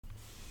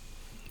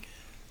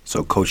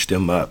So Coach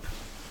Them Up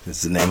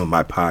is the name of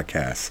my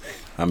podcast.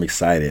 I'm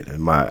excited.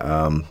 And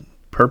my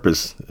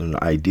purpose and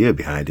the idea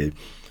behind it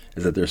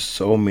is that there's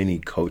so many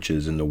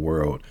coaches in the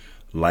world,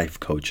 life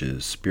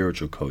coaches,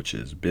 spiritual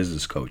coaches,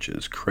 business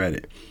coaches,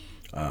 credit,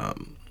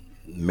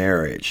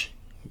 marriage,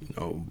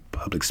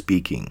 public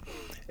speaking.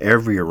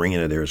 Every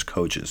arena there's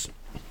coaches.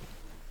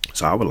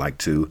 So I would like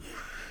to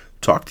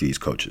talk to these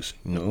coaches,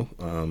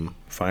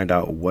 find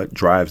out what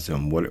drives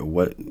them,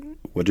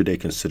 what do they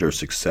consider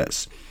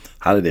success?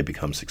 How did they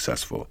become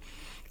successful?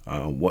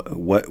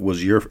 What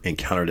was your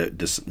encounter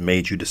that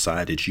made you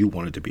decide that you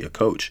wanted to be a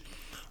coach?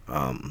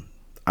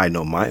 I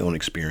know my own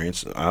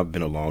experience. I've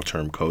been a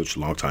longtime coach,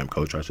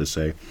 I should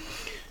say,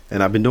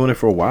 and I've been doing it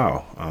for a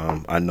while.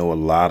 I know a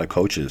lot of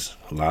coaches,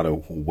 a lot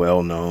of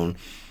well-known,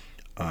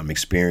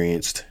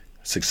 experienced,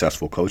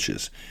 successful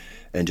coaches,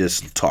 and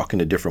just talking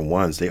to different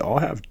ones, they all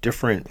have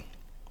different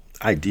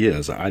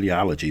ideas or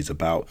ideologies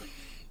about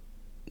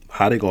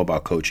how they go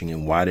about coaching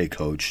and why they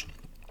coach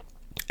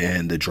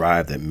and the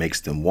drive that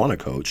makes them want to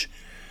coach.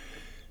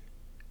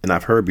 And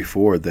I've heard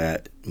before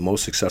that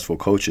most successful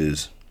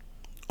coaches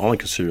only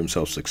consider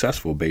themselves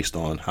successful based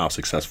on how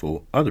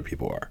successful other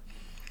people are.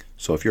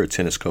 So if you're a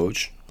tennis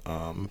coach,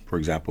 for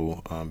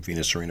example,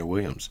 Venus Serena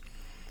Williams,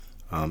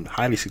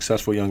 highly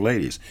successful young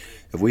ladies.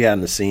 If we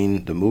hadn't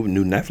seen the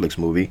new Netflix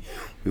movie,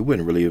 we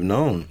wouldn't really have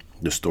known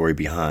the story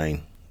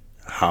behind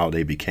how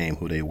they became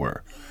who they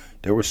were.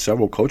 There were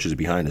several coaches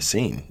behind the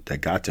scene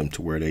that got them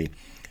to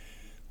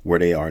where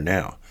they are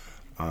now.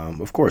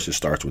 Of course, it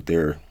starts with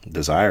their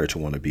desire to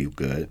want to be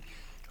good.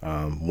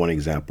 One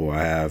example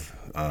I have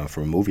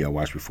from a movie I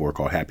watched before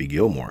called Happy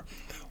Gilmore,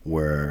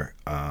 where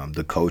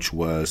the coach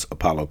was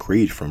Apollo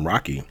Creed from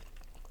Rocky.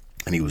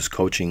 And he was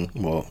coaching,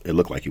 well, it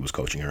looked like he was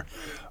coaching her,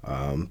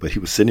 but he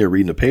was sitting there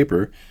reading the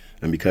paper,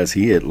 and because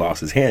he had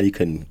lost his hand, he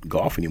couldn't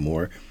golf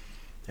anymore.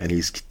 And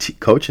he's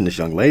coaching this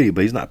young lady,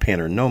 but he's not paying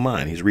her no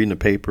mind. He's reading the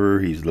paper,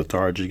 he's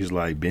lethargic, he's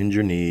like, bend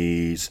your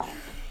knees,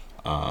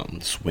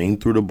 swing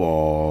through the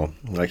ball.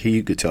 Like,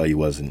 you could tell he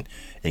wasn't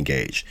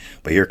engaged.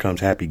 But here comes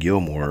Happy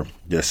Gilmore,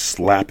 just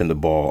slapping the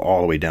ball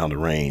all the way down the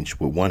range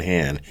with one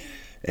hand,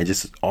 and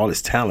just all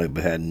his talent,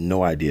 but had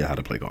no idea how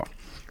to play golf.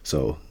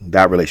 So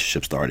that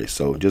relationship started.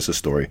 So just a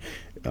story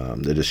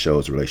that just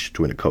shows the relationship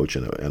between a coach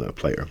and a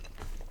player.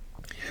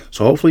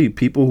 So hopefully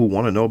people who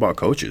want to know about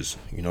coaches,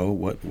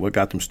 what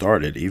got them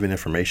started, even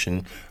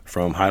information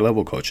from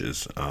high-level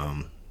coaches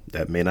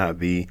that may not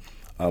be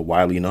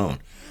widely known,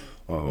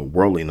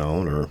 worldly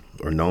known,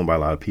 or known by a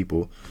lot of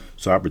people.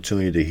 So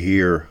opportunity to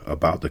hear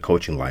about the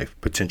coaching life,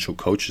 potential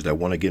coaches that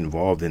want to get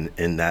involved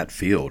in that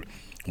field.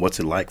 What's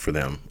it like for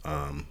them?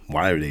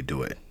 Why do they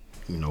do it?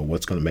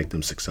 What's going to make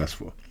them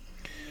successful?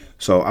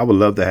 So I would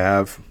love to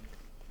have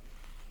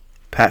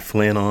Pat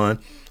Flynn on.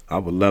 I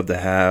would love to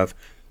have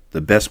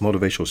the best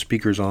motivational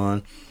speakers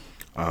on,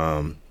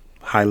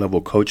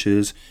 high-level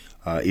coaches,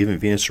 even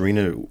Venus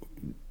Serena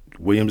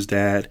Williams'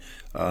 dad,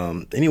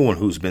 anyone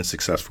who's been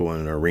successful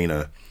in an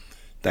arena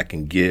that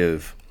can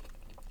give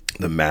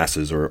the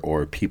masses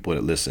or people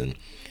that listen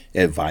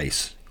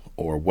advice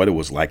or what it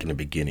was like in the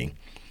beginning,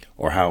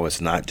 or how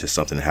it's not just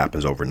something that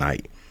happens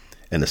overnight,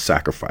 and the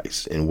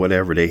sacrifice and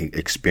whatever they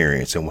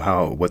experience and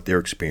what their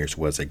experience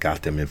was that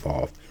got them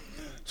involved.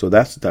 So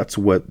that's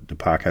what the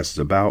podcast is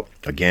about.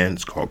 Again,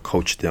 it's called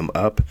Coach Them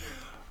Up.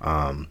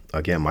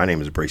 Again, my name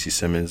is Bracy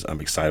Simmons.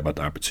 I'm excited about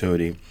the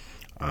opportunity.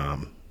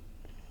 And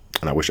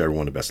I wish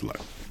everyone the best of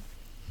luck.